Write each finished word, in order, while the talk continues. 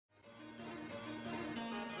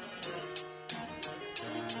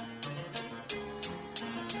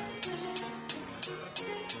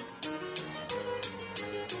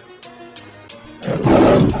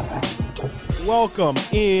welcome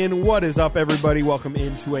in. What is up, everybody? Welcome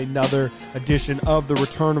into another edition of the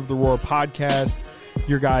Return of the Roar podcast.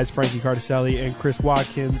 Your guys, Frankie Cartoscelli and Chris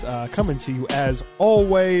Watkins, coming to you as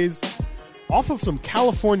always off of some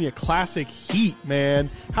California classic heat, man.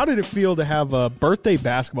 How did it feel to have a birthday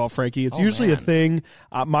basketball, Frankie? It's usually a thing.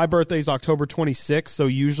 My birthday is October 26th, so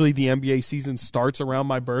usually the NBA season starts around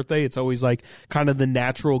my birthday. It's always like kind of the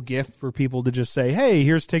natural gift for people to just say, hey,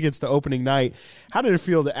 here's tickets to opening night. How did it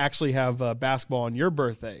feel to actually have basketball on your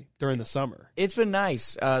birthday during the summer? It's been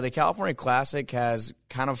nice. The California Classic has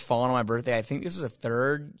kind of fallen on my birthday. I think this is a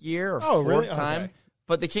third year or fourth time. Okay.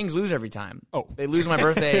 But the Kings lose every time. Oh, they lose my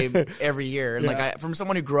birthday every year. And from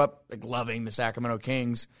someone who grew up loving the Sacramento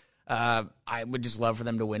Kings, I would just love for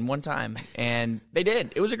them to win one time. And they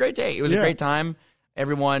did. It was a great day. It was a great time.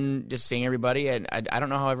 Everyone just seeing everybody. And I don't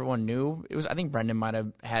know how everyone knew. I think Brendan might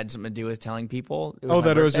have had something to do with telling people. It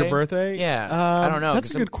was your birthday? Yeah. I don't know.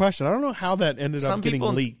 That's a good question. I don't know how that ended up getting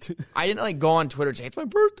leaked. I didn't go on Twitter and say, it's my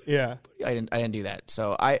birthday. Yeah. I didn't do that.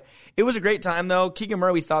 So it was a great time though. Keegan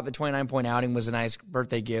Murray, we thought the 29-point outing was a nice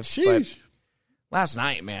birthday gift. Sheesh. But last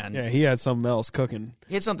night, man. Yeah, he had something else cooking.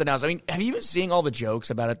 He had something else. I mean, have you been seeing all the jokes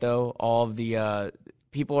about it though? All of the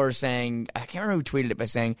people are saying, I can't remember who tweeted it by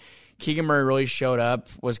saying Keegan Murray really showed up,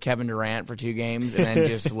 was Kevin Durant for 2 games, and then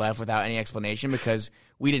just left without any explanation because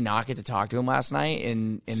we did not get to talk to him last night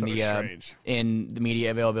in the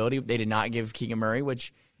media availability. They did not give Keegan Murray,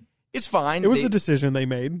 which is fine. It was a decision they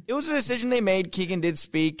made. It was a decision they made. Keegan did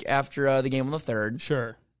speak after the game on the 3rd.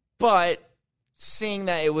 Sure. But seeing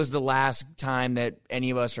that it was the last time that any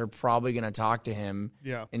of us are probably going to talk to him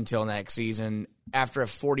until next season after a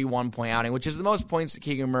 41-point outing, which is the most points that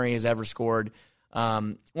Keegan Murray has ever scored.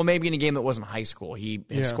 Well, maybe in a game that wasn't high school. He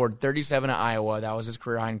scored 37 at Iowa. That was his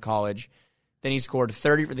career high in college. Then he scored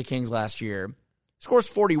 30 for the Kings last year. Scores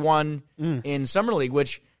 41 in Summer League,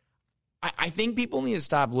 which I think people need to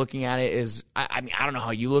stop looking at it as, I mean, I don't know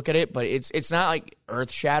how you look at it, but it's not like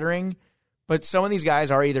earth-shattering. But some of these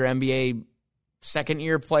guys are either NBA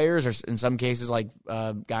second-year players or in some cases like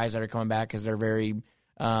guys that are coming back because they're very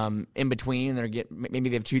in between, and maybe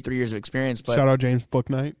they have 2-3 years of experience. But shout out James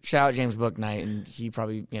Bouknight. Shout out James Bouknight, and he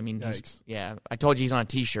probably. I mean, I told you he's on a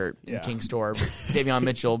T-shirt in the King store. Davion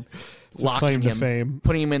Mitchell locking him,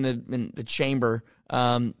 putting him in the chamber.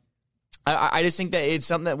 I just think that it's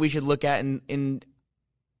something that we should look at, and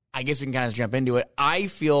I guess we can kind of jump into it. I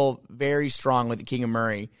feel very strongly that Keegan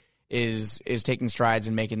Murray is taking strides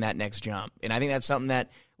and making that next jump, and I think that's something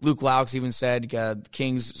that Luke Laux even said,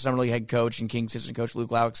 Kings Summer League head coach and Kings assistant coach Luke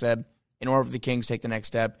Laux said, in order for the Kings to take the next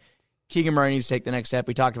step, Keegan Murray needs to take the next step.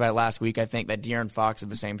 We talked about it last week. I think that De'Aaron Fox did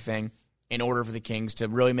the same thing. In order for the Kings to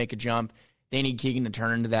really make a jump, they need Keegan to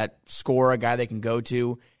turn into that scorer, a guy they can go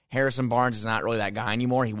to. Harrison Barnes is not really that guy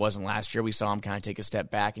anymore. He wasn't last year. We saw him kind of take a step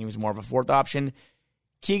back, and he was more of a fourth option.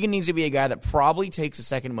 Keegan needs to be a guy that probably takes the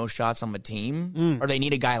second most shots on the team, or they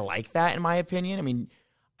need a guy like that, in my opinion. I mean,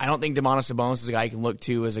 I don't think Domantas Sabonis is a guy you can look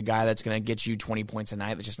to as a guy that's going to get you 20 points a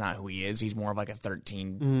night. That's just not who he is. He's more of like a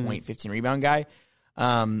 13-point, 15-rebound guy.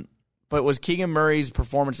 But was Keegan Murray's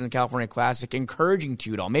performance in the California Classic encouraging to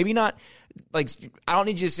you at all? Maybe not. Like, I don't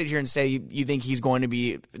need you to sit here and say you think he's going to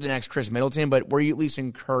be the next Chris Middleton, but were you at least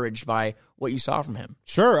encouraged by what you saw from him?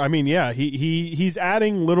 Sure. I mean, yeah, he's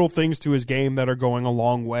adding little things to his game that are going a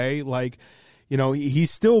long way. Like, you know, he's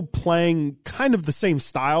still playing kind of the same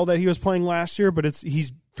style that he was playing last year, but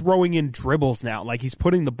he's throwing in dribbles now. Like, he's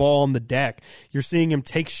putting the ball on the deck. You're seeing him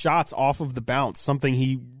take shots off of the bounce, something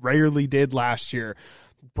he rarely did last year.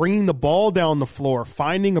 Bringing the ball down the floor,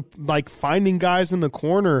 finding guys in the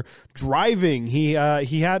corner, driving. He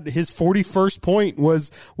had his 41st point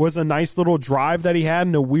was a nice little drive that he had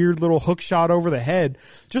and a weird little hook shot over the head.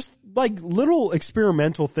 Just like little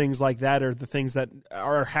experimental things like that are the things that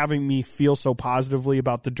are having me feel so positively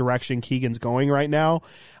about the direction Keegan's going right now.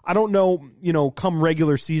 I don't know, come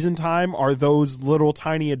regular season time, are those little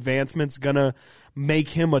tiny advancements gonna make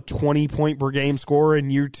him a 20-point per game scorer in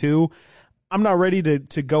year 2? I'm not ready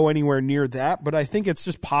to go anywhere near that, but I think it's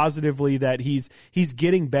just positively that he's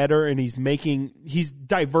getting better and he's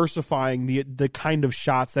diversifying the kind of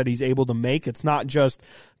shots that he's able to make. It's not just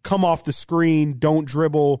come off the screen, don't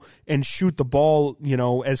dribble, and shoot the ball,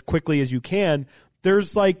 as quickly as you can.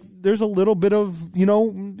 There's a little bit of,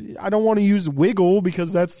 I don't want to use wiggle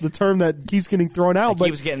because that's the term that keeps getting thrown out.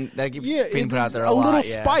 That keeps being put out there a lot. Little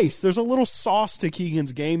spice. There's a little sauce to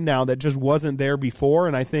Keegan's game now that just wasn't there before,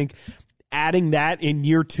 and I think adding that in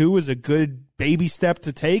year 2 is a good baby step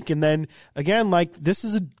to take. And then again, like, this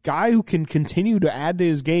is a guy who can continue to add to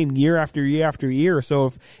his game year after year after year.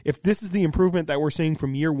 So if this is the improvement that we're seeing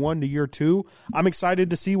from year 1 to year 2, I'm excited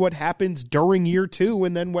to see what happens during year 2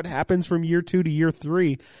 and then what happens from year 2 to year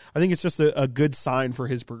 3. I think it's just a good sign for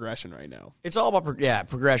his progression right now. It's all about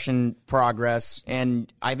progression, progress,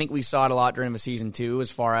 and I think we saw it a lot during the season too,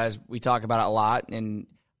 as far as we talk about it a lot. And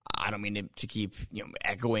I don't mean to keep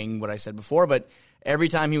echoing what I said before, but every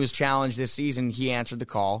time he was challenged this season, he answered the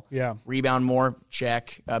call. Yeah. Rebound more,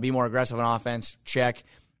 check. Be more aggressive on offense, check.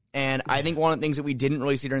 And I think one of the things that we didn't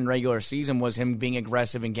really see during the regular season was him being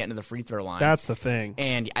aggressive and getting to the free throw line. That's the thing.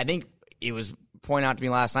 And I think it was pointed out to me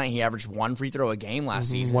last night, he averaged 1 free throw a game last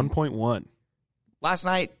season. 1.1. Last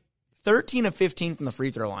night, 13 of 15 from the free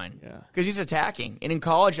throw line. Yeah. Because he's attacking. And in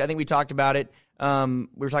college, I think we talked about it. We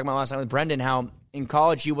were talking about last night with Brendan, how in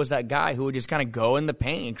college he was that guy who would just kind of go in the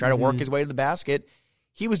paint and try to work his way to the basket.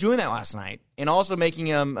 He was doing that last night. And also making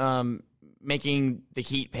the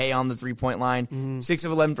Heat pay on the 3-point line. 6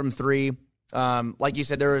 of 11 from 3. Like you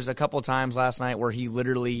said, there was a couple of times last night where he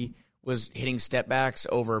literally was hitting step backs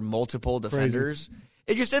over multiple defenders. Crazy.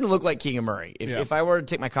 It just didn't look like Keegan Murray. If I were to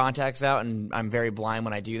take my contacts out, and I'm very blind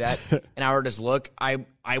when I do that, and I were to just look, I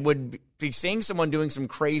would be seeing someone doing some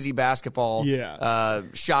crazy basketball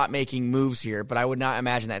shot-making moves here, but I would not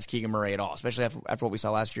imagine that's Keegan Murray at all, especially after what we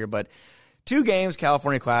saw last year. But 2 games,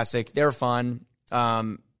 California Classic, they're fun.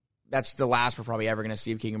 That's the last we're probably ever going to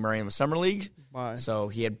see of Keegan Murray in the Summer League. Bye. So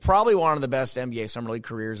he had probably one of the best NBA Summer League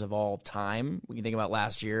careers of all time. We can think about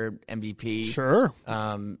last year, MVP. Sure.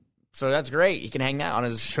 So that's great. He can hang that on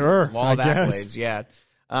his wall of accolades. Yeah.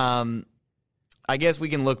 I guess we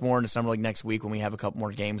can look more into Summer League next week when we have a couple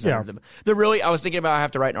more games. Yeah. I was thinking about I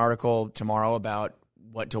have to write an article tomorrow about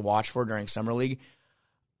what to watch for during Summer League.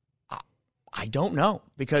 I don't know,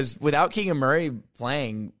 because without Keegan Murray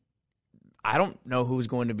playing, I don't know who's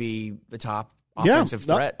going to be the top offensive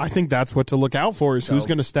threat. I think that's what to look out for is who's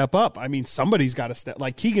going to step up. I mean, somebody's got to step.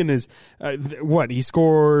 Like Keegan is, he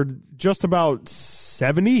scored just about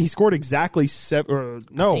 70. He scored exactly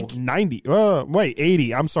 90.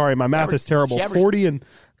 80. I'm sorry, my math is terrible. 40 and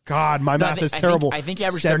God, my math is terrible. I think he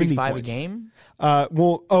averaged 35 a game.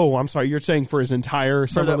 I'm sorry. You're saying for his entire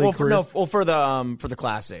Summer League career? For the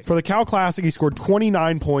Classic. For the Cal Classic, he scored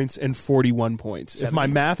 29 points and 41 points. 70. If my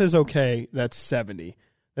math is okay, that's 70.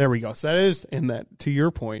 There we go. So that is, and that, to your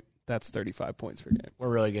point, that's 35 points per game.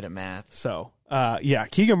 We're really good at math. So,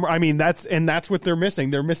 Keegan, I mean, that's what they're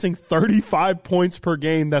missing. They're missing 35 points per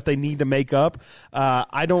game that they need to make up. The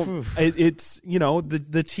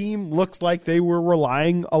team looks like they were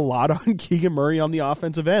relying a lot on Keegan Murray on the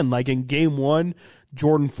offensive end. Like in game 1,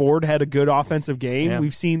 Jordan Ford had a good offensive game. Yeah.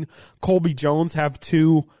 We've seen Colby Jones have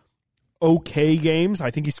 2 okay games.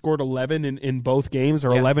 I think he scored 11 in both games,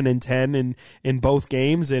 or 11 and 10 in both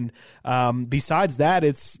games. And besides that,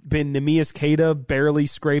 it's been Neemias Queta barely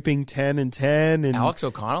scraping 10 and 10. And Alex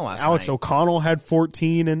O'Connell last Alex night. O'Connell had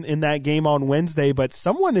 14 in that game on Wednesday. But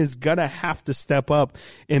someone is going to have to step up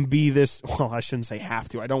and be this. Well, I shouldn't say have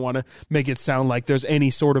to. I don't want to make it sound like there's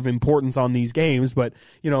any sort of importance on these games. But,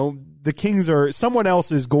 the Kings someone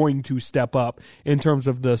else is going to step up in terms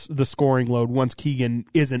of the scoring load once Keegan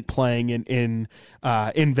isn't playing in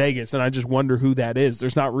Vegas, and I just wonder who that is.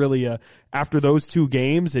 There's not really after those 2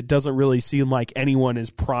 games, it doesn't really seem like anyone is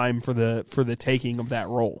prime for the taking of that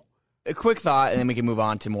role. A quick thought, and then we can move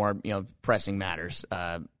on to more pressing matters.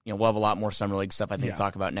 We'll have a lot more Summer League stuff I think to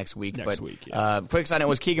talk about next week. Quick side note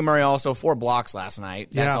was Keegan Murray also 4 blocks last night.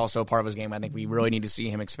 That's also part of his game. I think we really need to see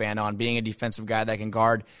him expand on being a defensive guy that can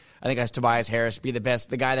guard. I think as Tobias Harris, be the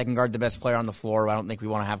guy that can guard the best player on the floor. I don't think we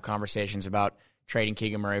want to have conversations about trading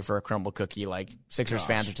Keegan Murray for a crumble cookie like Sixers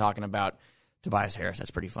fans are talking about Tobias Harris.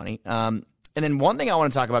 That's pretty funny. And then one thing I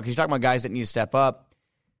want to talk about, because you're talking about guys that need to step up.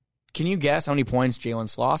 Can you guess how many points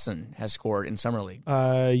Jalen Slauson has scored in Summer League?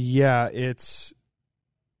 It's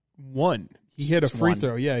 1. He hit a free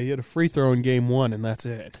throw. Yeah, he hit a free throw in game 1, and that's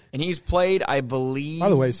it. And he's played, I believe. By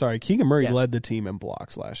the way, sorry, Keegan Murray led the team in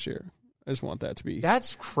blocks last year. I just want that to be.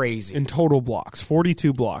 That's crazy. In total blocks,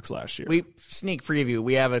 42 blocks last year. We sneak preview.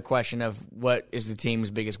 We have a question of what is the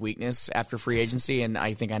team's biggest weakness after free agency, and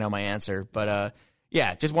I think I know my answer. But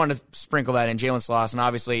just wanted to sprinkle that in. Jalen Slauson,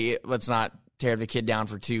 obviously, let's not tear the kid down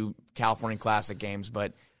for 2 California Classic games,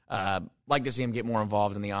 but like to see him get more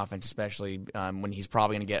involved in the offense, especially when he's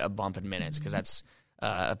probably going to get a bump in minutes, because that's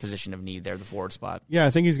a position of need there, the forward spot. Yeah, I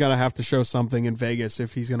think he's going to have to show something in Vegas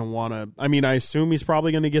if he's going to want to. I mean, I assume he's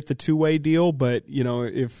probably going to get the two-way deal, but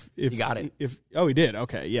if he got it. He did.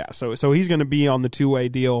 Okay, yeah. So he's going to be on the two-way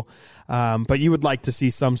deal. But you would like to see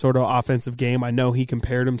some sort of offensive game. I know he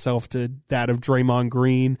compared himself to that of Draymond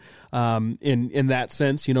Green. In that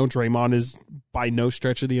sense, Draymond is by no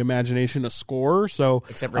stretch of the imagination a scorer. So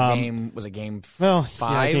except for game 5.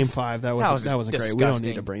 Yeah, game 5. That wasn't great. We don't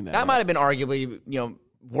need to bring that. That might have been arguably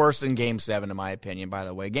worse than game 7 in my opinion. By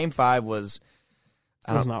the way, game 5 was.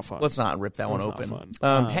 It was not fun. Let's not rip that one open.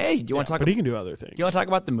 Hey, do you want to talk? But he can do other things. Do you want to talk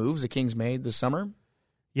about the moves the Kings made this summer?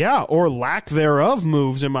 Yeah, or lack thereof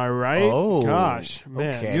moves, am I right? Oh. Gosh,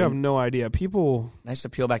 man, okay. You have no idea. People... Nice to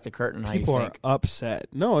peel back the curtain. How you think? People are upset.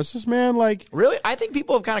 No, it's just, man, like... Really? I think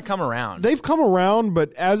people have kind of come around. They've come around,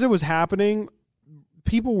 but as it was happening,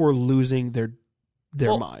 people were losing their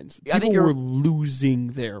minds. People were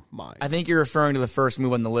losing their minds. I think you're referring to the first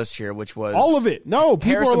move on the list here, which was... All of it. No,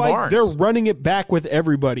 people Harrison are like, Barnes. They're running it back with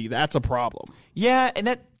everybody. That's a problem. Yeah, and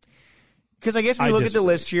that... Because I guess when you look at the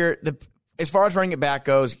list here... As far as running it back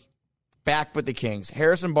goes, back with the Kings.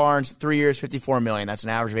 Harrison Barnes, 3 years, $54 million. That's an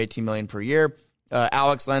average of $18 million per year.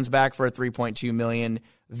 Alex Len's back for a $3.2 million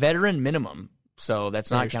veteran minimum. So that's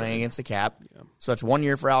not counting against the cap. Yeah. So that's 1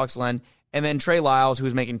 year for Alex Len. And then Trey Lyles, who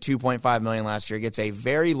was making $2.5 million last year, gets a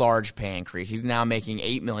very large pay increase. He's now making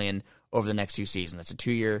 $8 million over the next 2 seasons. That's a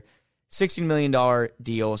 2-year, $16 million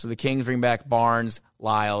deal. So the Kings bring back Barnes,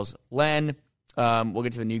 Lyles, Len. We'll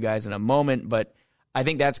get to the new guys in a moment, but I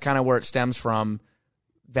think that's kind of where it stems from,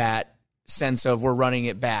 that sense of we're running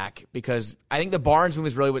it back, because I think the Barnes move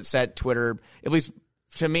is really what set Twitter, at least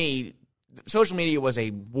to me, social media was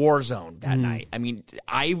a war zone that night. I mean,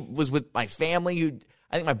 I was with my family,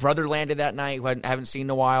 I think my brother landed that night, who I haven't seen in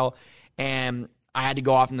a while, and I had to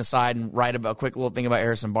go off on the side and write a quick little thing about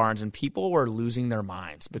Harrison Barnes, and people were losing their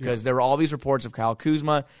minds because there were all these reports of Kyle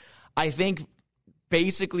Kuzma. I think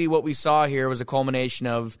basically what we saw here was a culmination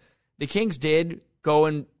of the Kings did go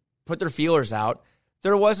and put their feelers out.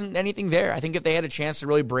 There wasn't anything there. I think if they had a chance to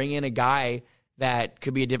really bring in a guy that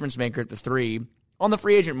could be a difference maker at the 3, on the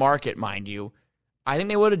free agent market, mind you, I think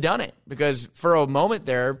they would have done it. Because for a moment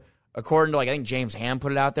there, according to I think James Ham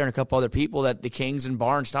put it out there and a couple other people, that the Kings and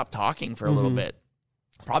Barnes stopped talking for a little bit.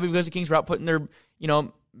 Probably because the Kings were out putting their,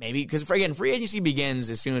 maybe, because again, free agency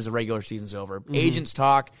begins as soon as the regular season's over. Agents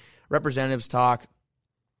talk, representatives talk.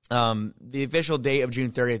 The official date of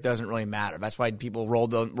June 30th doesn't really matter. That's why people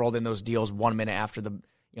rolled in those deals 1 minute after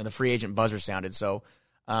the free agent buzzer sounded. So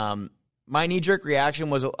my knee-jerk reaction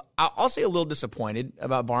was, I'll say, a little disappointed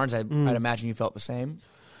about Barnes. I'd imagine you felt the same.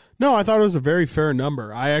 No, I thought it was a very fair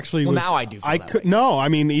number. I actually now I do. No, I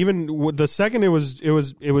mean, even the second it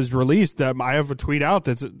was released, I have a tweet out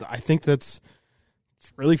I think that's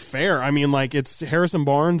really fair. I mean, like, it's Harrison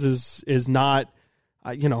Barnes is not.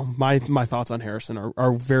 My thoughts on Harrison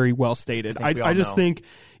are very well stated. I just think,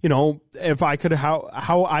 if I could,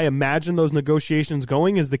 how I imagine those negotiations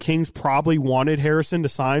going is the Kings probably wanted Harrison to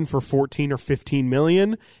sign for 14 or 15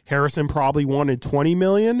 million. Harrison probably wanted 20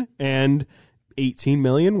 million, and 18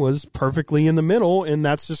 million was perfectly in the middle, and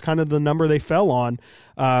that's just kind of the number they fell on.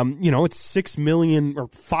 It's 6 million or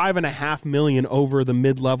 5.5 million over the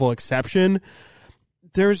mid-level exception.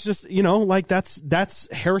 There's just,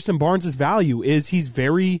 that's Harrison Barnes' value is he's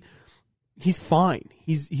fine.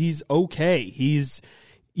 He's okay.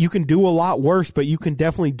 You can do a lot worse, but you can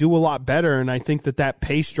definitely do a lot better. And I think that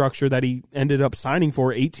pay structure that he ended up signing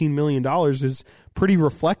for, $18 million, is pretty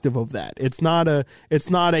reflective of that. It's not a,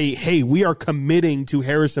 hey, we are committing to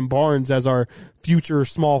Harrison Barnes as our future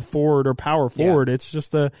small forward or power forward. Yeah. It's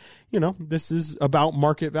just this is about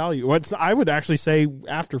market value. I would actually say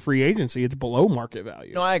after free agency, it's below market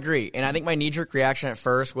value. No, I agree. And I think my knee-jerk reaction at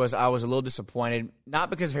first was I was a little disappointed, not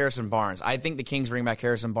because of Harrison Barnes. I think the Kings bringing back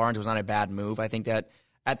Harrison Barnes was not a bad move. I think that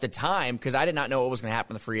at the time, because I did not know what was going to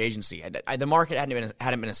happen with the free agency. The market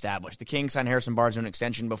hadn't been established. The Kings signed Harrison Barnes to an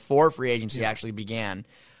extension before free agency actually began.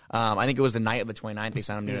 I think it was the night of the 29th they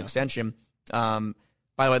signed him to an extension.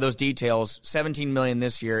 By the way, those details, $17 million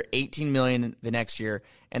this year, $18 million the next year,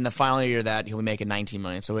 and the final year of that, he'll be making $19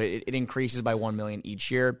 million. So it increases by $1 million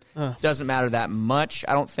each year. Doesn't matter that much,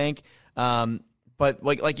 I don't think. But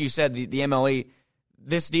like you said, the MLE,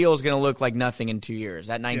 this deal is going to look like nothing in 2 years.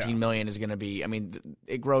 That $19 million is going to be,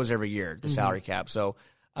 it grows every year, the salary cap. So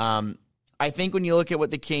I think when you look at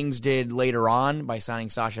what the Kings did later on by signing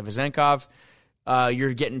Sasha Vezenkov,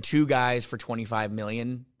 you're getting 2 guys for $25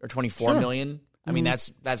 million or $24 million. I mean,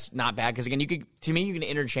 that's not bad, because again, you can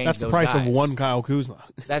interchange. That's those the price guys. of one Kyle Kuzma.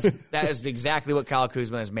 That is exactly what Kyle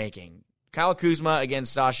Kuzma is making. Kyle Kuzma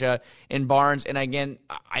against Sasha and Barnes. And again,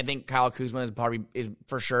 I think Kyle Kuzma is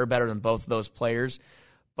for sure better than both of those players.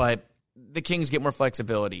 But the Kings get more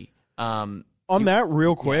flexibility. On that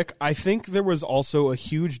real quick, I think there was also a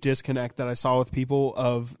huge disconnect that I saw with people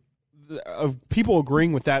of people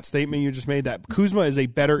agreeing with that statement you just made, that Kuzma is a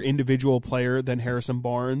better individual player than Harrison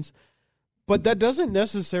Barnes. But that doesn't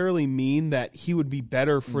necessarily mean that he would be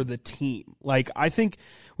better for the team. Like, I think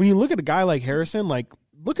when you look at a guy like Harrison, like,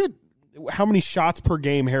 look at how many shots per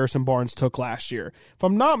game Harrison Barnes took last year. If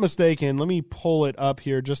I'm not mistaken, let me pull it up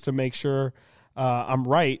here just to make sure I'm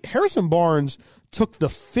right. Harrison Barnes took the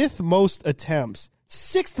sixth most attempts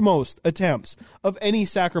of any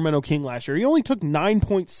Sacramento King last year. He only took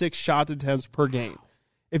 9.6 shot attempts per game.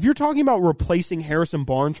 If you're talking about replacing Harrison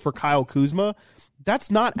Barnes for Kyle Kuzma, that's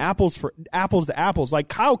not apples to apples. Like,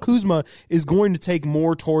 Kyle Kuzma is going to take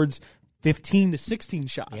more towards 15 to 16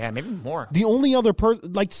 shots. Yeah, maybe more. The only other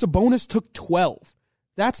person, like Sabonis, took 12.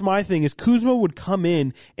 That's my thing, is Kuzma would come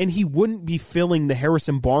in and he wouldn't be filling the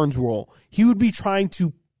Harrison Barnes role. He would be trying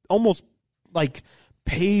to almost like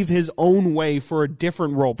pave his own way for a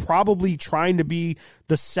different role, probably trying to be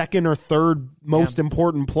the second or third most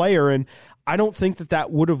important player. And I don't think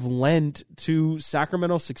that would have lent to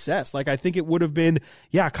Sacramento's success. Like, I think it would have been,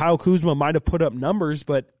 Kyle Kuzma might have put up numbers,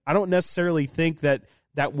 but I don't necessarily think that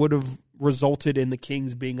would have resulted in the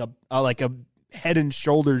Kings being a head and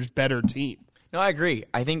shoulders better team. No, I agree.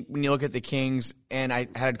 I think when you look at the Kings, and I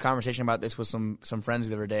had a conversation about this with some friends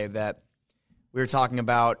the other day, that we were talking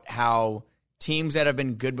about how teams that have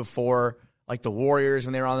been good before, like the Warriors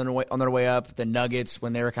when they were on their way up, the Nuggets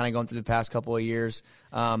when they were kind of going through the past couple of years,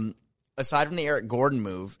 aside from the Eric Gordon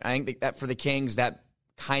move, I think that for the Kings, that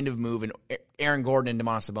kind of move, and Aaron Gordon and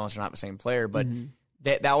Domantas Sabonis are not the same player, but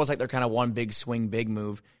that was like their kind of one big swing, big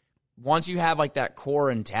move. Once you have like that core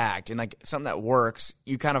intact and like something that works,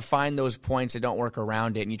 you kind of find those points that don't work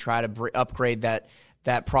around it, and you try to upgrade that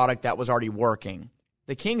product that was already working.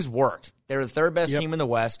 The Kings worked. They were the third best team in the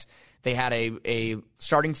West. They had a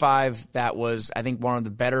starting five that was, I think, one of the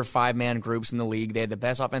better five-man groups in the league. They had the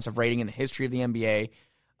best offensive rating in the history of the NBA.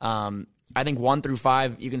 I think 1 through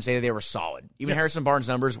 5, you can say that they were solid. Even Harrison Barnes'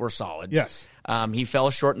 numbers were solid. Yes. He fell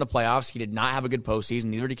short in the playoffs. He did not have a good postseason.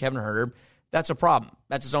 Neither did Kevin Huerter. That's a problem.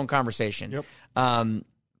 That's his own conversation. Yep.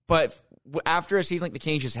 But after a season like the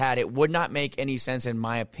Kings just had, it would not make any sense, in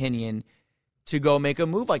my opinion, to go make a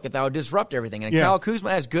move like that. That would disrupt everything. And Kyle Kuzma,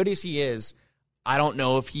 as good as he is, I don't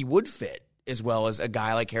know if he would fit as well as a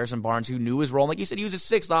guy like Harrison Barnes, who knew his role. Like you said, he was a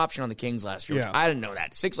sixth option on the Kings last year. I didn't know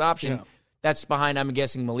that. Sixth option. Yeah. That's behind, I'm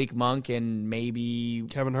guessing, Malik Monk and maybe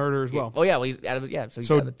Kevin Huerter as well. Oh, yeah. Well, he's out of it.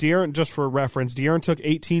 So De'Aaron, just for reference, De'Aaron took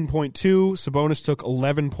 18.2, Sabonis took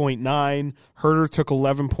 11.9, Huerter took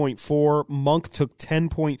 11.4, Monk took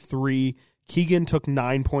 10.3, Keegan took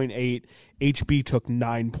 9.8, HB took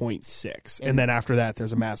 9.6. And then after that,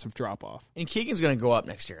 there's a massive drop-off. And Keegan's going to go up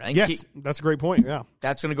next year. I think yes, that's a great point, yeah.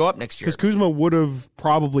 That's going to go up next year. Because Kuzma would have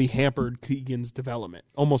probably hampered Keegan's development,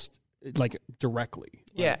 almost like directly.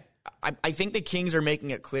 Yeah. I think the Kings are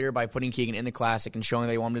making it clear by putting Keegan in the Classic and showing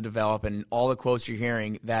they want him to develop, and all the quotes you're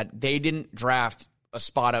hearing, that they didn't draft a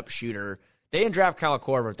spot-up shooter. They didn't draft Kyle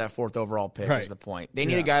Korver at that 4th overall pick, is the point. They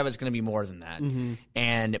need a guy that's going to be more than that. Mm-hmm.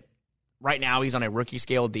 And right now he's on a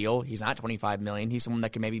rookie-scale deal. He's not $25 million. He's someone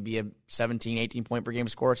that can maybe be a 17, 18-point-per-game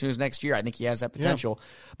scorer as soon as next year. I think he has that potential.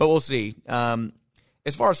 Yeah. But we'll see.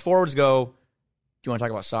 As far as forwards go, do you want to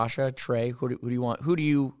talk about Sasha, Trey? Who do you want? Which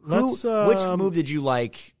move did you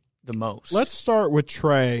like the most? Let's start with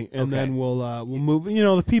Trey, and then we'll move. You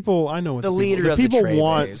know, the people, I know what the people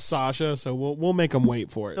want base. Sasha, so we'll make them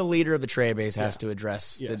wait for it. The leader of the Trey base has to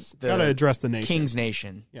address gotta address the nation, Kings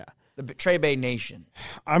Nation. Yeah, the Trey Bay Nation.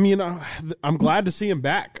 I mean, I'm glad to see him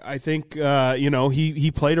back. I think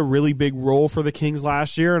he played a really big role for the Kings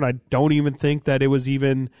last year, and I don't even think that it was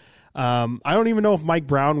even. I don't even know if Mike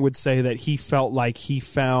Brown would say that he felt like he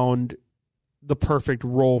found the perfect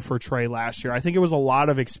role for Trey last year. I think it was a lot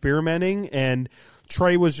of experimenting, and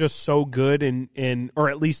Trey was just so good or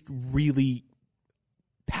at least really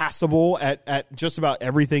passable at just about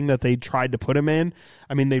everything that they tried to put him in.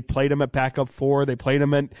 I mean, they played him at backup 4, they played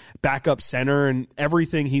him at backup center, and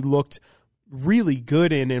everything he looked really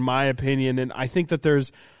good in my opinion. And I think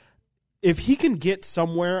that if he can get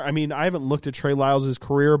somewhere, I mean, I haven't looked at Trey Lyles'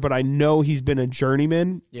 career, but I know he's been a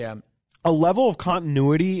journeyman. Yeah. A level of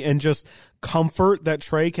continuity and just comfort that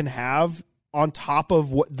Trey can have on top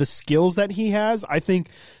of what the skills that he has, I think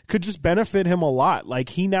could just benefit him a lot. Like,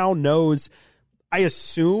 he now knows, I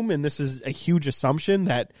assume, and this is a huge assumption,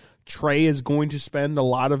 that Trey is going to spend a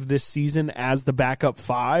lot of this season as the backup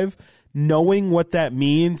 5. Knowing what that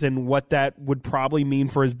means and what that would probably mean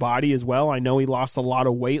for his body as well. I know he lost a lot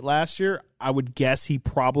of weight last year. I would guess he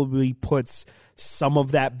probably puts some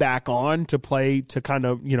of that back on to play to kind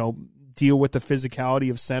of, deal with the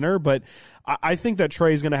physicality of center. But I think that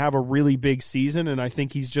Trey is going to have a really big season, and I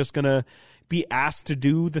think he's just going to be asked to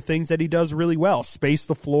do the things that he does really well, space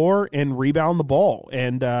the floor and rebound the ball.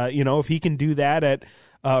 And, if he can do that at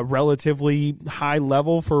relatively high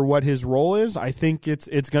level for what his role is, I think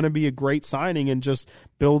it's going to be a great signing and just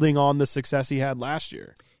building on the success he had last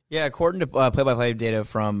year. Yeah, according to play-by-play data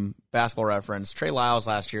from Basketball Reference, Trey Lyles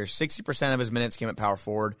last year, 60% of his minutes came at power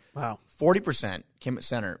forward. Wow. 40% came at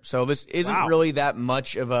center. So this isn't really that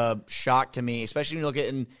much of a shock to me, especially when you look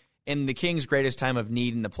at in the Kings' greatest time of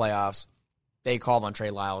need in the playoffs, they called on Trey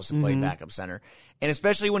Lyles to play backup center. And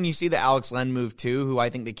especially when you see the Alex Len move, too, who I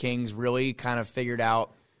think the Kings really kind of figured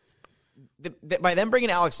out. By them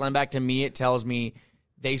bringing Alex Len back, to me, it tells me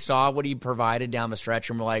they saw what he provided down the stretch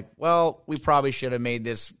and were like, well, we probably should have made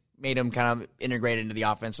him kind of integrate into the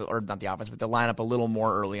offense, or not the offense, but the lineup a little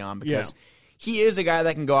more early on, because he is a guy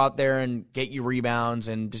that can go out there and get you rebounds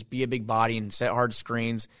and just be a big body and set hard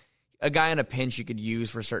screens. A guy in a pinch you could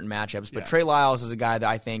use for certain matchups. But Trey Lyles is a guy that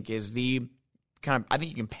I think is I think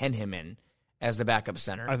you can pen him in as the backup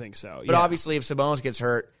center. I think so. But obviously, if Sabonis gets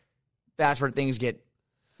hurt, that's where things get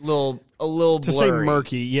a little blurry. To say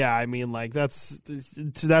murky,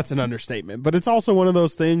 that's an understatement. But it's also one of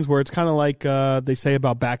those things where it's kind of like they say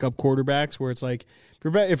about backup quarterbacks, where it's like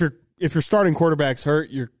if your starting quarterback's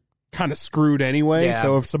hurt, you're kind of screwed anyway. Yeah.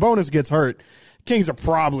 So if Sabonis gets hurt, Kings are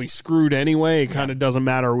probably screwed anyway. It kind of doesn't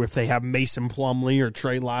matter if they have Mason Plumlee or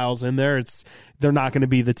Trey Lyles in there. They're not going to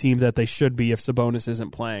be the team that they should be if Sabonis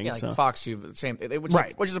isn't playing. Yeah, like Fox too, the same thing.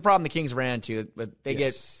 Which is a problem the Kings ran into. But they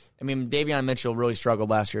get. I mean, Davion Mitchell really struggled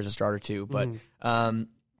last year as a starter too. But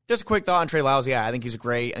just a quick thought on Trey Lyles. Yeah, I think he's a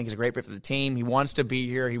great fit for the team. He wants to be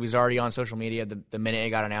here. He was already on social media the minute it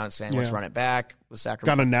got announced, saying let's run it back with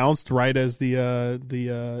Sacramento. Got announced right as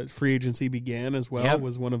the free agency began as well.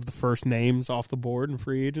 Was one of the first names off the board in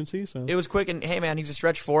free agency. So it was quick. And hey, man, he's a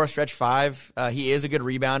stretch 4, stretch 5. He is a good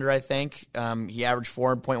rebounder. I think he averaged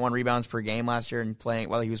 4.1 rebounds per game last year, and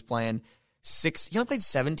while he was playing 6. He only played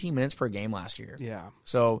 17 minutes per game last year. Yeah.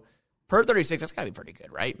 So per 36, that's got to be pretty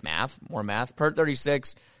good, right? More math. Per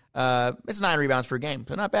 36. It's 9 rebounds per game,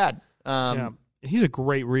 so not bad. He's a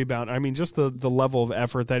great rebounder. I mean, just the level of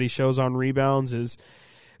effort that he shows on rebounds it's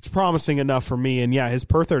promising enough for me. And his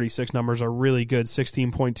per 36 numbers are really good: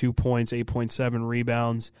 16.2 points, 8.7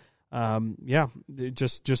 rebounds.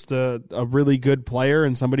 Just a really good player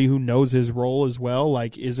and somebody who knows his role as well.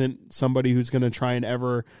 Like, isn't somebody who's going to try and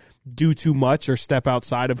ever do too much or step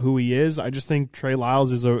outside of who he is. I just think Trey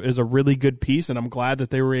Lyles is a really good piece, and I'm glad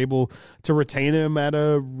that they were able to retain him at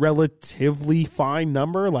a relatively fine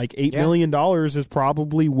number. Like $8 million is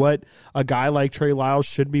probably what a guy like Trey Lyles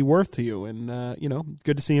should be worth to you, and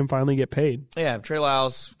good to see him finally get paid. Yeah, Trey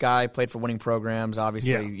Lyles, guy played for winning programs,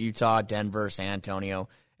 obviously Utah, Denver, San Antonio,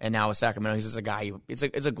 and now with Sacramento. He's just a guy. It's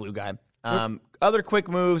a glue guy. Other quick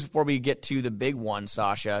moves before we get to the big one,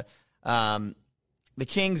 Sasha. The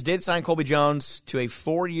Kings did sign Colby Jones to a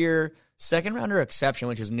 4-year second-rounder exception,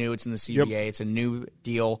 which is new. It's in the CBA. Yep. It's a new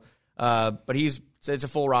deal. But it's a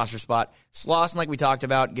full roster spot. Slauson, like we talked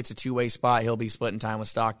about, gets a 2-way spot. He'll be splitting time with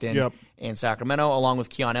Stockton and Sacramento, along with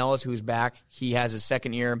Keon Ellis, who's back. He has his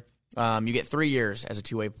second year. You get 3 years as a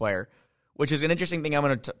 2-way player, which is an interesting thing I'm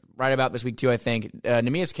going to write about this week, too, I think.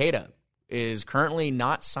 Neemias Queta is currently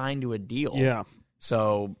not signed to a deal. Yeah.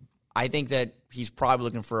 So I think that he's probably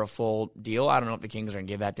looking for a full deal. I don't know if the Kings are going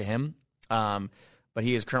to give that to him. But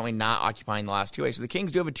he is currently not occupying the last 2-way. So the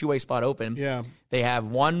Kings do have a 2-way spot open. Yeah. They have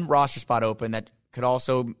 1 roster spot open that could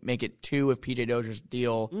also make it 2 if PJ Dozier's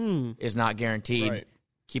deal is not guaranteed. Right.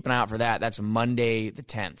 Keep an eye out for that. That's Monday the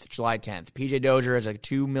 10th, July 10th. PJ Dozier has a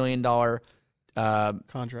 $2 million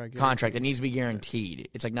contract that needs to be guaranteed.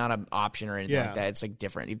 It's like not an option or anything like that. It's like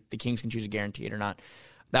different. The Kings can choose to guarantee it or not.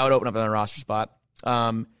 That would open up another roster spot.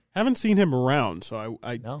 Haven't seen him around, so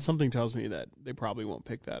something tells me that they probably won't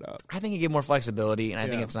pick that up. I think he give more flexibility, and I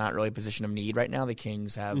think it's not really a position of need right now. The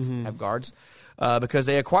Kings have guards because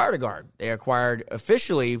they acquired a guard. They acquired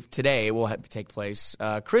officially today will take place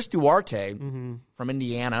Chris Duarte from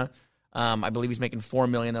Indiana. I believe he's making $4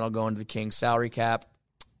 million that'll go into the Kings salary cap.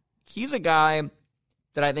 He's a guy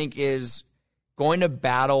that I think is going to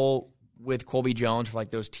battle with Colby Jones for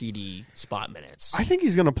like those TD spot minutes. I think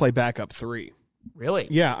he's going to play backup 3. Really?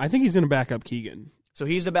 Yeah, I think he's going to back up Keegan. So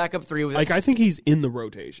he's the backup 3. I think he's in the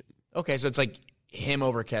rotation. Okay, so it's like him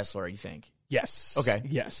over Kessler, you think? Yes. Okay.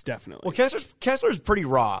 Yes, definitely. Well, Kessler's pretty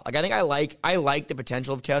raw. Like I like the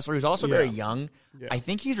potential of Kessler. He's also very young. Yeah. I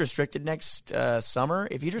think he's restricted next summer.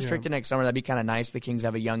 If he's restricted next summer, that'd be kind of nice. The Kings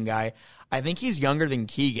have a young guy. I think he's younger than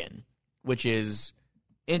Keegan, which is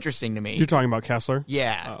interesting to me. You're talking about Kessler?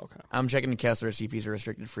 Yeah. Oh, okay. I'm checking Kessler to see if he's a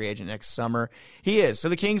restricted free agent next summer. He is. So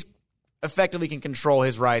the Kings effectively can control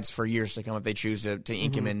his rights for years to come if they choose to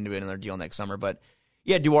ink him into another deal next summer. But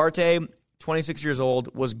yeah, Duarte, 26 years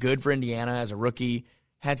old, was good for Indiana as a rookie.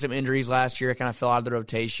 Had some injuries last year, kind of fell out of the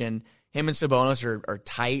rotation. Him and Sabonis are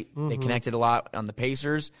tight. They connected a lot on the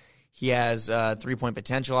Pacers. He has 3-point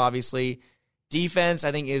potential, obviously. Defense,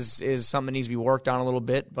 I think, is something that needs to be worked on a little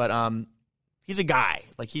bit, but he's a guy.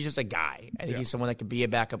 Like, he's just a guy. I think he's someone that could be a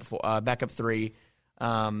backup three.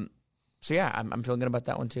 So, yeah, I'm feeling good about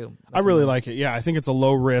that one, too. I really like it. Yeah, I think it's a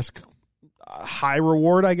low-risk, high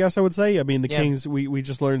reward, I guess I would say. I mean, the Kings, we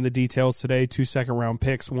just learned the details today. 2 second-round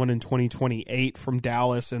picks, one in 2028 from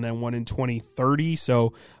Dallas and then one in 2030.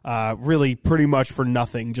 So, really pretty much for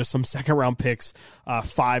nothing, just some second-round picks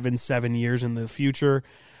 5 and 7 years in the future.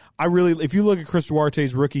 If you look at Chris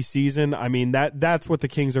Duarte's rookie season, I mean, that's what the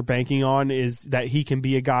Kings are banking on, is that he can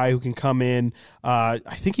be a guy who can come in. I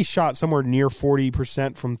think he shot somewhere near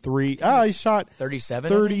 40% from three. He shot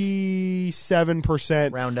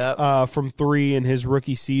 37% round up from three in his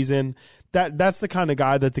rookie season. That's the kind of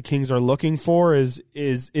guy that the Kings are looking for, is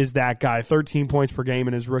that guy. 13 points per game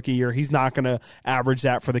in his rookie year. He's not going to average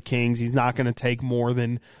that for the Kings. He's not going to take more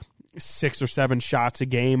than 6 or 7 shots a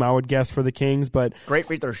game, I would guess, for the Kings. But great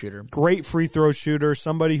free throw shooter.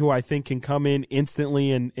 Somebody who I think can come in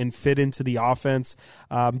instantly and fit into the offense.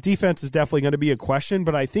 Defense is definitely going to be a question,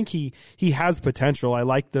 but I think he has potential. I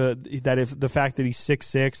like the fact that he's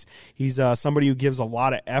 6'6". He's somebody who gives a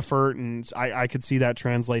lot of effort, and I could see that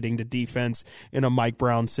translating to defense in a Mike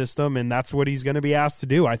Brown system, and that's what he's going to be asked to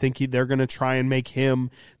do. I think they're going to try and make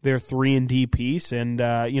him their 3-and-D piece, and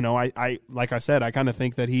I like I said, I kind of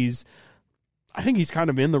think that he's kind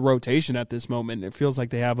of in the rotation at this moment. It feels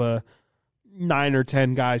like they have a 9 or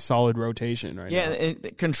 10 guy solid rotation right now. Yeah,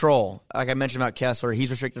 control. Like I mentioned about Kessler,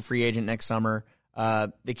 he's restricted free agent next summer.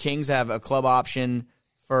 The Kings have a club option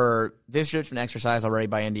for this year. It's been exercised already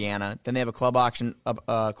by Indiana. Then they have a club option for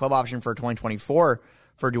 2024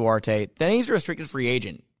 for Duarte. Then he's a restricted free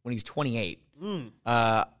agent when he's 28.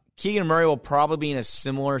 Keegan Murray will probably be in a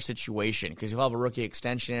similar situation because he'll have a rookie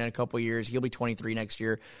extension in a couple of years. He'll be 23 next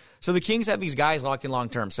year. So the Kings have these guys locked in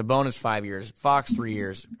long-term. Sabonis 5 years, Fox 3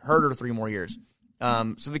 years, Herter 3 more years.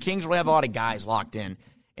 So the Kings really have a lot of guys locked in.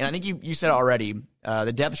 And I think you said it already.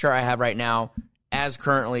 The depth chart I have right now as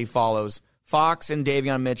currently follows. Fox and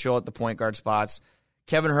Davion Mitchell at the point guard spots.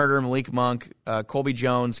 Kevin Herter, Malik Monk, Colby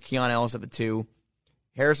Jones, Keon Ellis at the 2.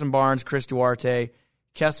 Harrison Barnes, Chris Duarte,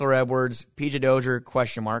 Kessler Edwards, PJ Dozier,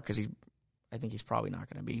 question mark, because I think he's probably not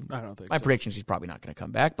going to be. I don't think my prediction is he's probably not going to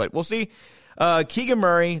come back, but we'll see. Keegan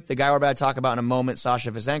Murray, the guy we're about to talk about in a moment,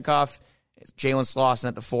 Sasha Vezenkov, Jalen Slauson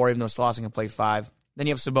at the 4, even though Slauson can play 5. Then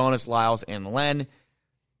you have Sabonis, Lyles, and Len.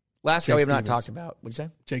 Last guy we have not talked about. What'd you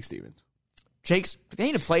say? Jake Stevens.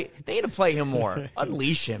 They need to play him more.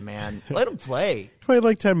 Unleash him, man. Let him play. Played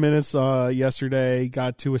like 10 minutes yesterday,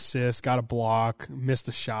 got 2 assists, got a block, missed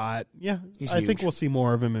a shot. Yeah, I think we'll see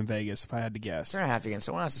more of him in Vegas, if I had to guess. They're going to have to again.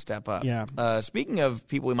 Someone has to step up. Yeah. Speaking of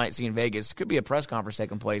people we might see in Vegas, could be a press conference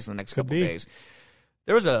taking place in the next couple of days.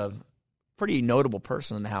 There was a pretty notable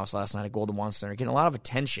person in the house last night at Golden One Center getting a lot of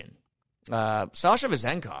attention. Sasha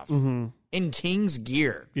Vezenkov in Kings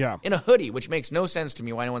gear. Yeah. In a hoodie, which makes no sense to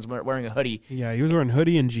me why anyone's wearing a hoodie. Yeah, he was wearing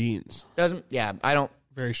hoodie and jeans.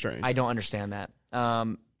 Very strange. I don't understand that.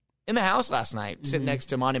 In the house last night, sitting next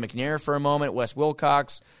to Monty McNair for a moment, Wes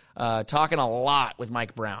Wilcox, talking a lot with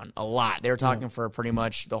Mike Brown. A lot. They were talking for pretty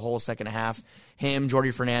much the whole second half. Him,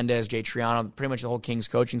 Jordi Fernandez, Jay Triano, pretty much the whole Kings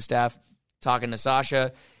coaching staff talking to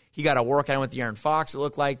Sasha. He got a workout with De'Aaron Fox, it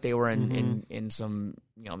looked like. They were in some,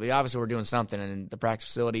 they obviously were doing something in the practice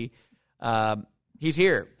facility. He's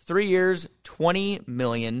here. 3 years, $20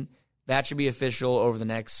 million. That should be official over the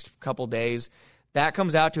next couple days. That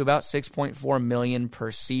comes out to about $6.4 million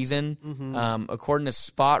per season. According to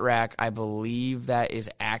Spot Rack, I believe that is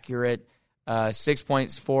accurate.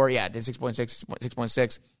 6.4, yeah, 6.6,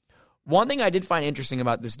 6.6. One thing I did find interesting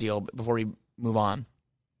about this deal before we move on,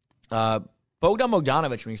 Bogdan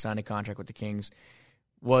Bogdanović, when he signed a contract with the Kings,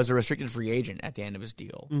 was a restricted free agent at the end of his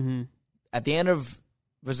deal. At the end of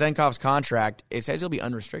Vezenkov's contract, it says he'll be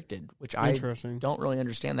unrestricted, which I don't really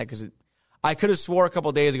understand that because I could have swore a couple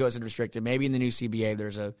of days ago it said restricted. Maybe in the new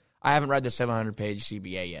CBA I haven't read the 700-page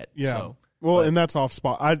CBA yet. Yeah. And that's off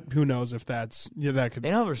spot. Who knows if that's, that could be.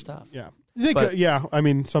 They know their stuff. Yeah. I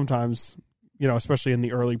mean, sometimes, especially in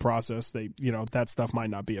the early process, that stuff might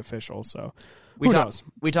not be official. So who knows?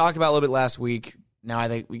 We talked about it a little bit last week. Now I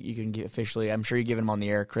think you can get officially. I'm sure you're giving him on the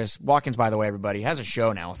air. Chris Watkins, by the way, everybody, has a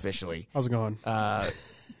show now officially. How's it going?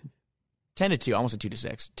 10-2, almost a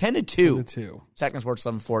 2-6. 10-2. 10-2. Sacramento Sports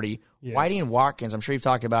 1140. Yes. Whitey and Watkins, I'm sure you've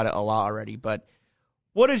talked about it a lot already, but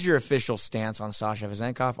what is your official stance on Sasha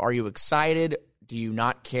Vezenkov? Are you excited? Do you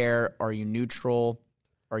not care? Are you neutral?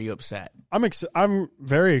 Are you upset? I'm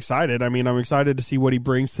very excited. I mean, I'm excited to see what he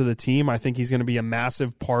brings to the team. I think he's going to be a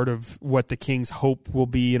massive part of what the Kings hope will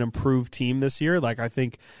be an improved team this year. Like, I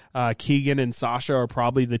think Keegan and Sasha are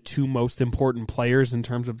probably the two most important players in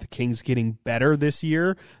terms of the Kings getting better this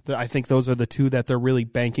year. I think those are the two that they're really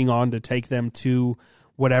banking on to take them to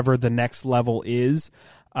whatever the next level is.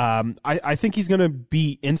 I think he's going to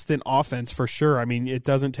be instant offense for sure. I mean, it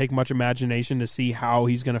doesn't take much imagination to see how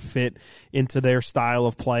he's going to fit into their style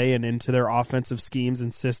of play and into their offensive schemes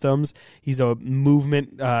and systems. He's a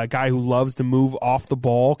movement guy who loves to move off the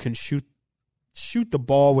ball, can shoot the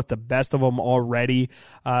ball with the best of them already.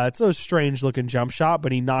 It's a strange-looking jump shot,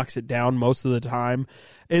 but he knocks it down most of the time.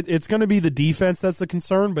 It's going to be the defense that's the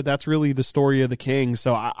concern, but that's really the story of the Kings.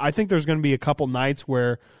 So I think there's going to be a couple nights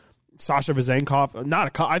where Sasha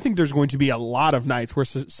Vezenkov, I think there's going to be a lot of nights where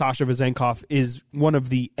Sasha Vezenkov is one of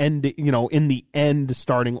the end, in the end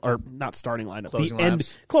starting, or not starting lineup.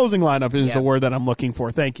 Closing lineup is the word that I'm looking for.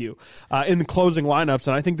 Thank you. In the closing lineups,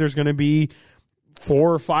 and I think there's going to be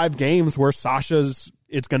 4 or 5 games where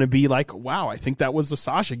it's going to be like, wow, I think that was the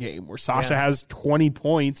Sasha game where Sasha has 20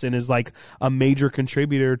 points and is like a major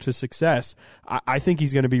contributor to success. I think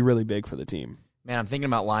he's going to be really big for the team. Man, I'm thinking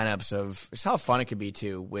about lineups of just how fun it could be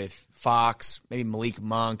too with Fox, maybe Malik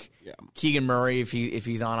Monk, Keegan Murray if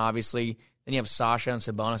he's on, obviously. Then you have Sasha and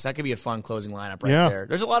Sabonis. That could be a fun closing lineup right there.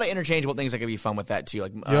 There's a lot of interchangeable things that could be fun with that too,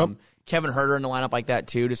 like Kevin Huerter in the lineup like that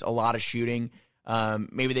too. Just a lot of shooting.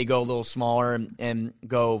 Maybe they go a little smaller and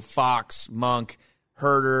go Fox, Monk,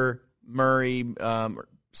 Huerter, Murray.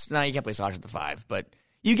 Now you can't play Sasha at the 5, but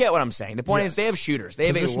you get what I'm saying. The point is they have shooters. They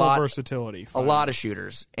have a lot of versatility. A lot of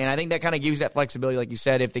shooters. And I think that kind of gives that flexibility. Like you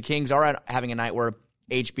said, if the Kings are having a night where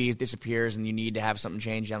HB disappears and you need to have something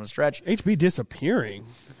change down the stretch. HB disappearing?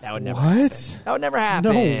 That would never happen. That would never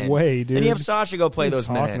happen. No way, dude. Then you have Sasha go play those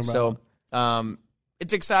minutes. So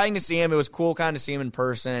it's exciting to see him. It was cool kind of to see him in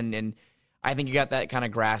person. And I think you got that kind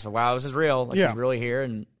of grasp of, wow, this is real. Like, he's really here.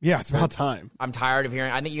 And it's about time. I'm tired of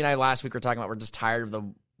hearing. I think you and I last week were talking about we're just tired of the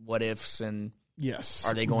what ifs and yes,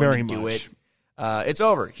 are they going to do it? It's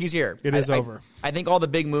over. He's here. It is over. I think all the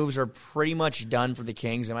big moves are pretty much done for the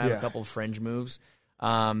Kings. They might have a couple of fringe moves.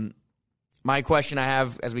 My question I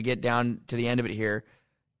have as we get down to the end of it here,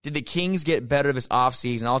 did the Kings get better this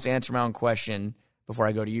offseason? I'll just answer my own question before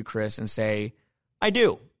I go to you, Chris, and say, I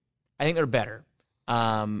do. I think they're better.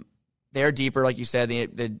 They're deeper, like you said,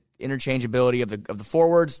 the interchangeability of the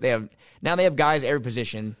forwards. They have guys at every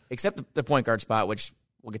position except the point guard spot, which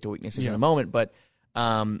we'll get to weaknesses in a moment. But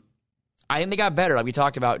I think they got better. Like we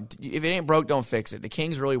talked about, if it ain't broke, don't fix it. The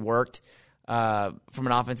Kings really worked from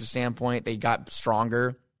an offensive standpoint. They got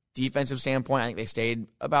stronger. Defensive standpoint, I think they stayed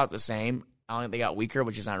about the same. I don't think they got weaker,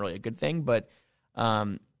 which is not really a good thing. But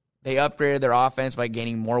they upgraded their offense by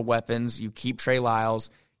gaining more weapons. You keep Trey Lyles.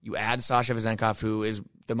 You add Sasha Vezenkov, who is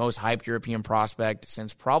the most hyped European prospect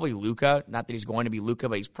since probably Luka. Not that he's going to be Luka,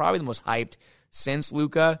 but he's probably the most hyped since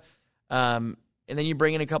Luka. And then you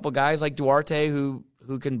bring in a couple guys like Duarte, who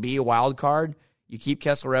can be a wild card. You keep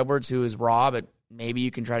Kessler Edwards, who is raw, but maybe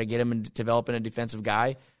you can try to get him and develop in a defensive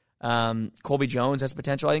guy. Colby Jones has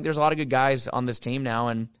potential. I think there's a lot of good guys on this team now,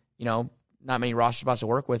 and not many roster spots to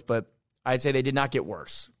work with, but I'd say they did not get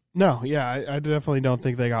worse. No, I definitely don't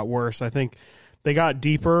think they got worse. I think they got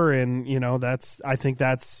deeper, and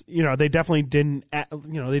they definitely didn't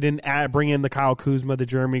bring in the Kyle Kuzma, the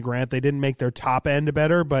Jeremy Grant. They didn't make their top end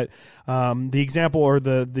better, but the example or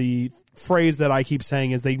the phrase that I keep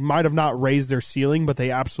saying is they might have not raised their ceiling, but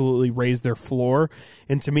they absolutely raised their floor.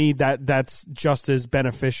 And to me, that's just as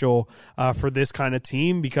beneficial for this kind of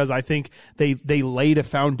team, because I think they laid a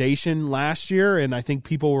foundation last year, and I think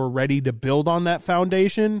people were ready to build on that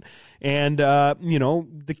foundation. And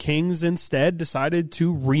the Kings instead decided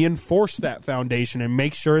to reinforce that foundation and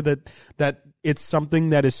make sure that it's something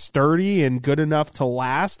that is sturdy and good enough to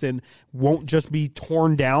last and won't just be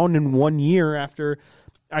torn down in 1 year after.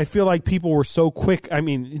 I feel like people were so quick. I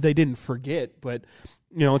mean, they didn't forget, but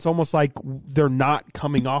it's almost like they're not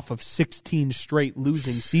coming off of 16 straight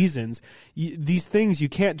losing seasons. These things, you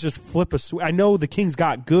can't just flip a switch. I know the Kings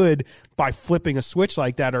got good by flipping a switch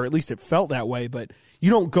like that, or at least it felt that way, but you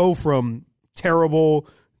don't go from terrible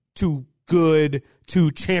to good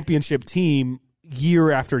to championship team,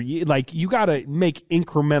 year after year. Like, you got to make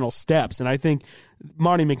incremental steps. And I think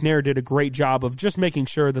Monty McNair did a great job of just making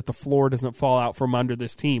sure that the floor doesn't fall out from under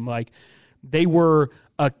this team. Like, they were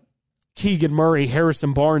a Keegan Murray,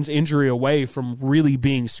 Harrison Barnes injury away from really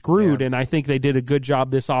being screwed. Yeah. And I think they did a good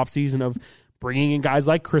job this offseason of bringing in guys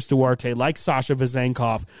like Chris Duarte, like Sasha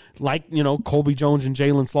Vezenkov, like, Colby Jones and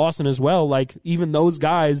Jalen Slauson as well. Like, even those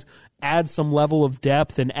guys add some level of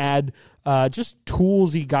depth and add just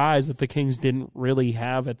toolsy guys that the Kings didn't really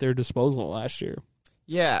have at their disposal last year.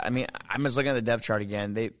 Yeah, I mean, I'm just looking at the depth chart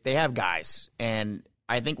again. They have guys, and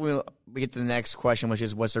I think we get to the next question, which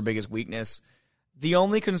is what's their biggest weakness. The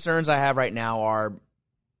only concerns I have right now are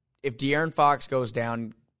if De'Aaron Fox goes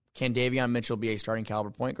down, can Davion Mitchell be a starting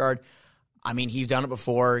caliber point guard? I mean, he's done it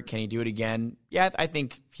before. Can he do it again? Yeah, I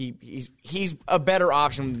think he's a better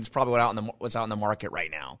option than probably what's out in the market right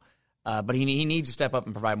now. But he needs to step up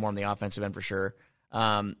and provide more on the offensive end for sure.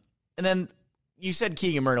 And then you said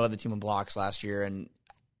Keegan Murray led the team in blocks last year, and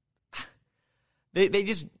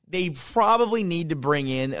they probably need to bring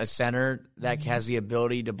in a center that has the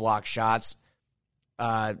ability to block shots.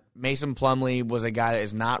 Mason Plumlee was a guy that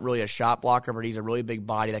is not really a shot blocker, but he's a really big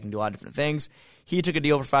body that can do a lot of different things. He took a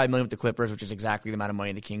deal for $5 million with the Clippers, which is exactly the amount of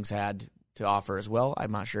money the Kings had to offer as well.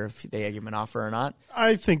 I'm not sure if they gave him an offer or not.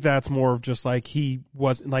 I think that's more of just like he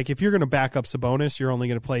was like, if you're going to back up Sabonis, you're only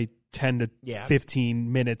going to play 10 to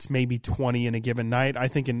 15 minutes, maybe 20 in a given night. I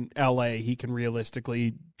think in LA, he can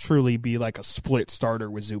realistically truly be like a split starter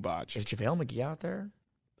with Zubac. Is JaVale McGee out there?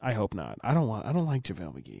 I hope not. I don't like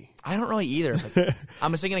JaVale McGee. I don't really either. But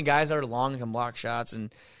I'm just thinking of guys that are long and can block shots,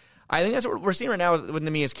 and I think that's what we're seeing right now with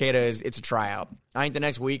Neemias Queta is it's a tryout. I think the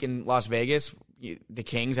next week in Las Vegas, the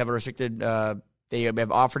Kings have a restricted. They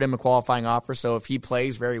have offered him a qualifying offer, so if he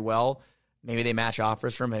plays very well, maybe they match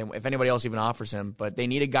offers for him. If anybody else even offers him, but they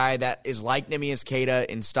need a guy that is like Neemias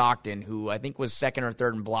Queta in Stockton, who I think was second or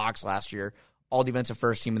third in blocks last year, all defensive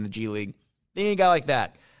first team in the G League. They need a guy like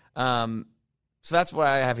that. So that's what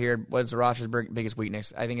I have here. What's the roster's biggest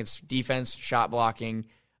weakness? I think it's defense, shot blocking.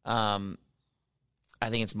 I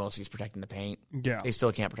think it's mostly protecting the paint. Yeah. They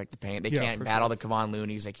still can't protect the paint. They can't battle the Kevon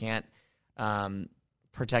Looney's. They can't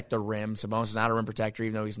protect the rim. Sabonis is not a rim protector,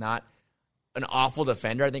 even though he's not an awful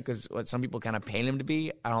defender. I think is what some people kind of paint him to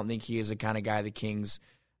be. I don't think he is the kind of guy the Kings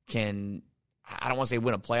can, I don't want to say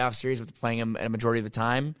win a playoff series with playing him a majority of the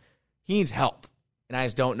time. He needs help. And I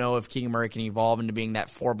just don't know if Keegan Murray can evolve into being that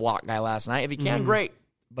 4-block guy last night. If he can, great.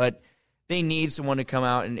 But they need someone to come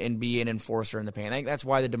out and be an enforcer in the paint. I think that's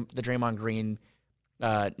why the Draymond Green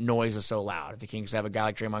noise was so loud. If the Kings have a guy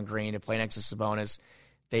like Draymond Green to play next to Sabonis,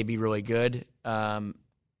 they'd be really good. And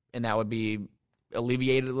that would be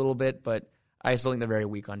alleviated a little bit. But I still think they're very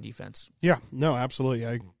weak on defense. Yeah, no, absolutely.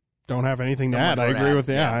 I don't have anything to add. I agree with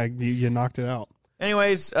that. You knocked it out.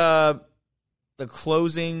 Anyways, the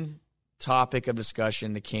closing topic of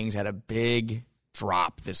discussion, the Kings had a big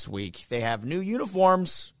drop this week. They have new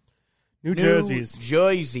uniforms. New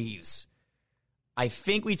jerseys. I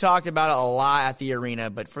think we talked about it a lot at the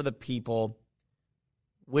arena, but for the people,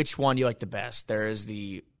 which one do you like the best? There is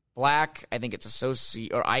the black, I think it's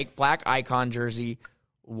black icon jersey,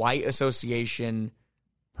 white association,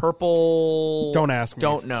 purple. Don't ask me.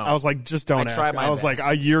 Don't know. I was like, just don't ask. I was like,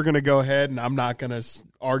 you're going to go ahead, and I'm not going to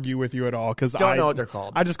argue with you at all because I don't know what they're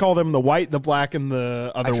called. I just call them the white, the black, and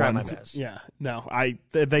the other ones. I try my best. Yeah, no,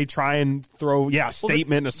 they try and throw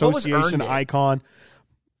statement, association, icon.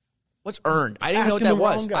 What's earned? I didn't know what that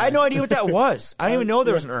was. I had no idea what that was. I didn't even know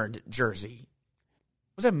there was an earned jersey.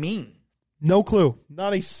 What does that mean? No clue.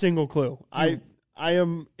 Not a single clue. I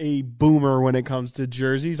am a boomer when it comes to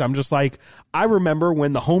jerseys. I'm just like, I remember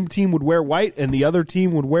when the home team would wear white and the other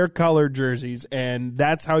team would wear colored jerseys, and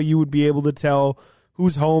that's how you would be able to tell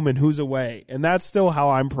who's home and who's away. And that's still how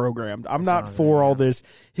I'm programmed. I'm not for all this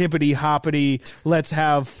hippity-hoppity, let's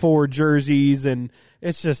have 4 jerseys, and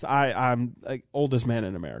it's just, I'm like oldest man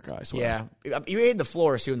in America, I swear. Yeah. You hated the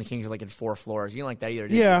floors, too, and the Kings are like in 4 floors. You didn't like that either,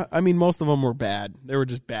 did you? Yeah, I mean, most of them were bad. They were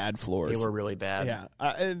just bad floors. They were really bad.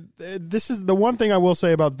 Yeah. This is the one thing I will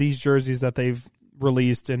say about these jerseys that they've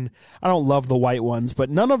released, and I don't love the white ones, but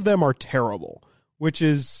none of them are terrible, which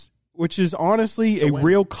is honestly a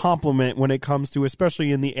real compliment when it comes to,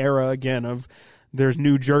 especially in the era, again, of there's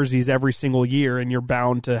new jerseys every single year and you're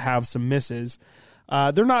bound to have some misses.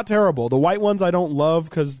 They're not terrible. The white ones I don't love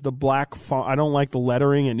because the black font, I don't like the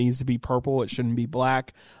lettering. It needs to be purple. It shouldn't be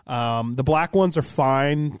black. The black ones are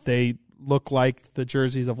fine. They look like the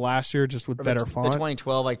jerseys of last year, just with better font. The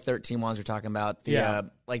 2012 13 ones we're talking about. The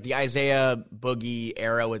the Isaiah Boogie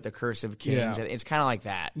era with the cursive Kings. Yeah. It's kind of like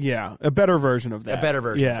that. Yeah, a better version of that. A better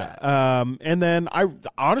version of that. And then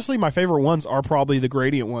honestly, my favorite ones are probably the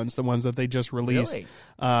gradient ones, the ones that they just released. Really?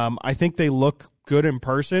 I think they look good in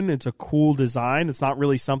person. It's a cool design. It's not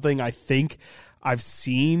really something I think I've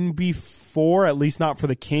seen before, at least not for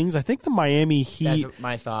the Kings. I think the Miami Heat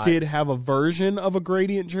did have a version of a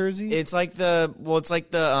gradient jersey. It's like the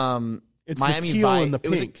Miami teal Vice. and the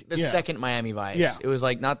pink. It was the second Miami Vice. Yeah. It was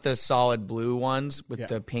like not the solid blue ones with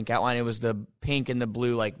the pink outline. It was the pink and the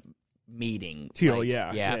blue meeting. Teal,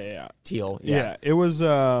 like, teal. Yeah, it was.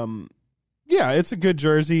 It's a good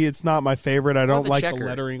jersey. It's not my favorite. I don't like the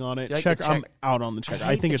lettering on it. I'm out on the checker.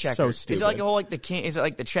 I think it's so stupid. Is it like a whole the king? Is it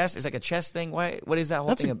like the chest? Is it like a chest thing? What is that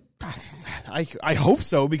whole thing? I hope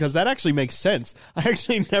so, because that actually makes sense. I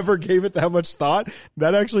actually never gave it that much thought.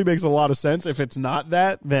 That actually makes a lot of sense. If it's not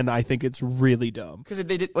that, then I think it's really dumb. Because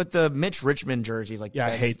they did with the Mitch Richmond jerseys, I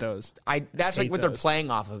hate those. That's like what they're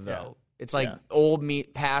playing off of, though. Yeah. It's like old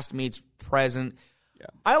past meets present. Yeah.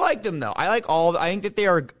 I like them though. I think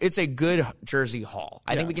that it's a good jersey haul.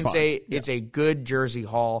 I think we can say it's a good jersey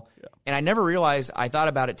haul. Yeah. And I never realized, I thought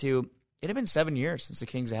about it too. It had been 7 years since the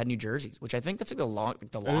Kings had new jerseys, which I think that's the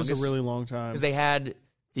longest. It was a really long time. Because they had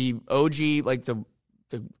the OG, the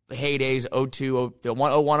heydays, 02, the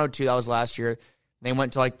 01, 02, that was last year. They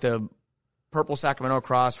went to the purple Sacramento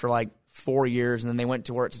cross for 4 years, and then they went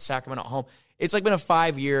to where it's a Sacramento home. It's been a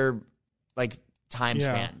 5-year time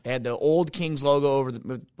span. They had the old Kings logo over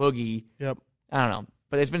the Boogie. Yep. I don't know.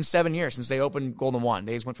 But it's been 7 years since they opened Golden One.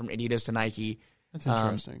 They just went from Adidas to Nike. That's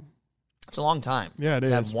interesting. It's a long time. Yeah, it is.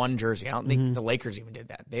 To have one jersey. I don't think the Lakers even did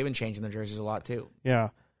that. They've been changing their jerseys a lot too. Yeah.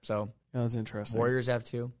 So that's interesting. Warriors have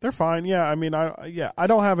too. They're fine. Yeah. I mean, I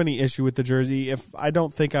don't have any issue with the jersey. I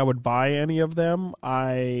don't think I would buy any of them.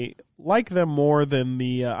 I like them more than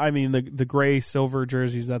the gray silver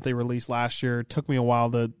jerseys that they released last year. It took me a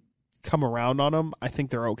while to come around on them. I think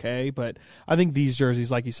they're okay, but I think these jerseys,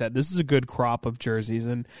 like you said, this is a good crop of jerseys,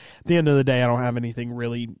 and at the end of the day, I don't have anything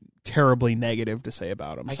really terribly negative to say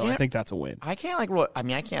about them, so I think that's a win. I can't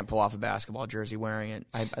I can't pull off a basketball jersey wearing it.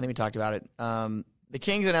 I think we talked about it. The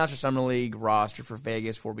Kings announced their Summer League roster for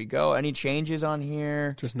Vegas before we go. Any changes on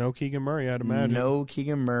here? Just no Keegan Murray, I'd imagine. No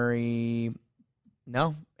Keegan Murray.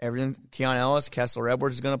 No. Everything. Keon Ellis, Kessler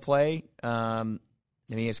Edwards is going to play.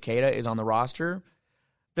 Neemias Queta is on the roster.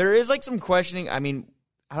 There is some questioning. I mean,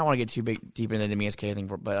 I don't want to get too deep into the Neemias Queta thing,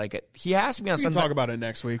 but he has to be on some. We can talk about it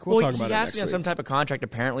next week. We'll talk about it next week. He has to be on some type of contract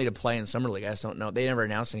apparently to play in Summer League. I just don't know. They never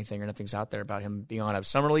announced anything or nothing's out there about him being on a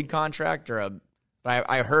Summer League contract but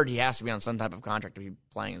I heard he has to be on some type of contract to be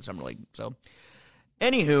playing in Summer League. So,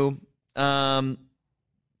 anywho,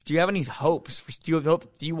 do you have any hopes? Do you have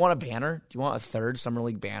hope? Do you want a banner? Do you want a third Summer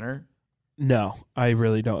League banner? No, I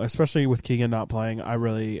really don't. Especially with Keegan not playing, you're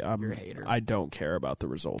a hater. I don't care about the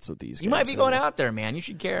results of these games. You might be going out there, man. You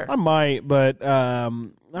should care. I might, but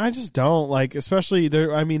I just don't especially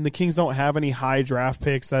the Kings don't have any high draft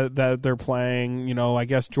picks that they're playing. I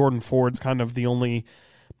guess Jordan Ford's kind of the only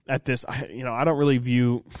at this. I don't really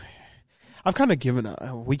view. I've kind of given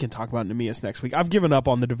up. We can talk about Neemias next week. I've given up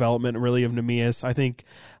on the development, really, of Neemias. I think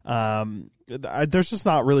there's just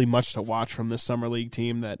not really much to watch from this Summer League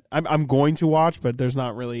team that I'm going to watch, but there's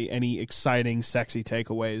not really any exciting, sexy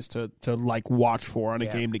takeaways to watch for on a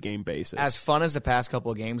game-to-game basis. As fun as the past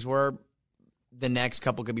couple of games were, the next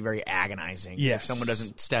couple could be very agonizing if someone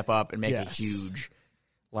doesn't step up and make a huge,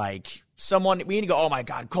 someone, we need to go, oh my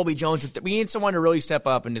God, Colby Jones. We need someone to really step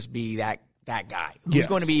up and just be that guy. Who's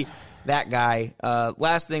going to be that guy?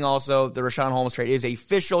 Last thing also, the Rashawn Holmes trade is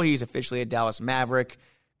official. He's officially a Dallas Maverick.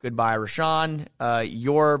 Goodbye, Rashawn.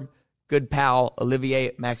 Your good pal,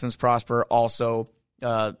 Olivier Maximus Prosper, also,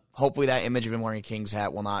 hopefully that image of him wearing a Kings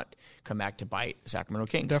hat will not come back to bite the Sacramento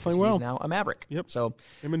Kings. Definitely will. He's now a Maverick. Yep. So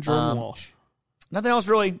him and Jordan Walsh. Nothing else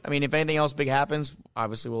really. I mean, if anything else big happens,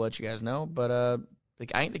 obviously we'll let you guys know. But I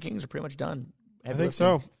think the Kings are pretty much done. I think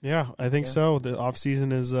so. Yeah, I think so. The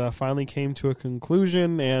offseason is finally came to a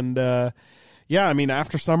conclusion, and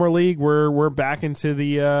after Summer League, we're back into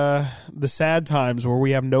the sad times where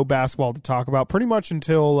we have no basketball to talk about pretty much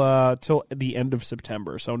until the end of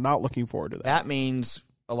September. So not looking forward to that. That means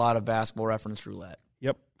a lot of basketball reference roulette.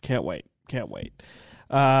 Yep, can't wait.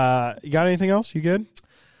 You got anything else? You good?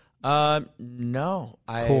 No,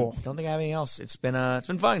 I don't think I have anything else. It's been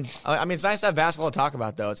fun. I mean, it's nice to have basketball to talk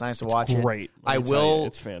about, though. It's nice to watch it. Great.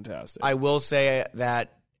 It's fantastic. I will say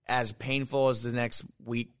that as painful as the next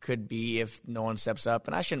week could be if no one steps up,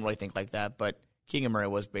 and I shouldn't really think like that, but Keegan Murray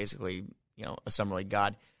was basically, a Summer League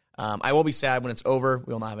god. I will be sad when it's over.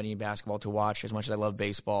 We will not have any basketball to watch. As much as I love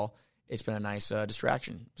baseball, it's been a nice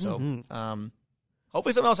distraction. So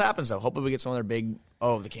hopefully something else happens, though. Hopefully we get some other big,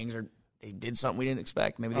 the Kings they did something we didn't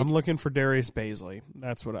expect. Maybe I'm looking for Darius Baisley.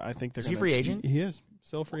 That's what I think they're going to do. Is he free agent? He is.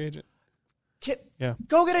 Still a free agent.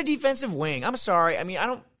 Go get a defensive wing. I'm sorry. I mean,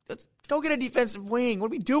 let's go get a defensive wing. What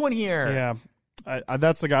are we doing here? Yeah.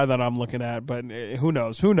 That's the guy that I'm looking at, but who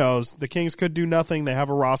knows? Who knows? The Kings could do nothing. They have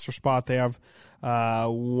a roster spot. They have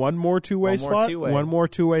one more two-way spot. One more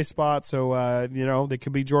two-way spot. So they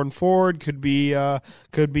could be Jordan Ford. Could be a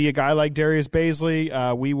guy like Darius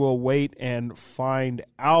Baisley. We will wait and find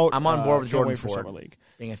out. I'm on board with Jordan Ford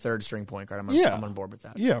being a third-string point guard. I'm on board with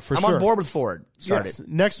that. Yeah, for sure. I'm on board with Ford. Yes.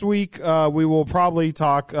 Next week we will probably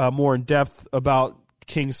talk more in depth about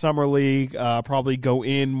Kings Summer League, probably go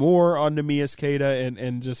in more on Neemias Queta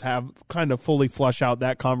and just have kind of fully flush out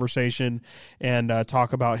that conversation and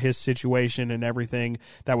talk about his situation and everything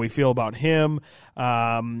that we feel about him.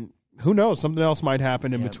 Who knows? Something else might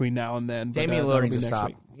happen in between now and then. Damian Lillard needs to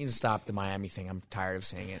stop. He needs to stop the Miami thing. I'm tired of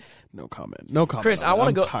saying it. No comment. Chris, I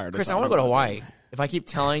want to go. Chris, I want to go to Hawaii. If I keep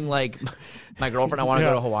telling my girlfriend I want to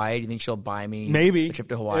go to Hawaii, do you think she'll buy me a trip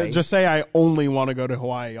to Hawaii? Just say I only want to go to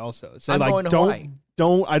Hawaii. Also, say going to Hawaii.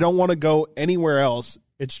 I don't want to go anywhere else.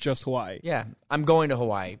 It's just Hawaii. Yeah, I'm going to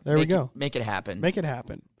Hawaii. There we go. Make it happen. Make it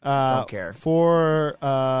happen. Don't care. For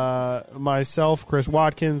myself, Chris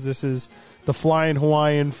Watkins, this is the Flying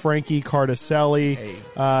Hawaiian, Frankie Cartoscelli.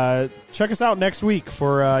 Hey. Check us out next week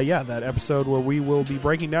for that episode where we will be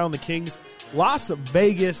breaking down the Kings Las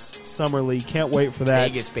Vegas Summer League. Can't wait for that.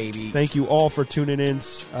 Vegas, baby. Thank you all for tuning in.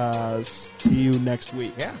 See you next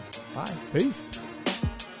week. Yeah. Bye. Peace.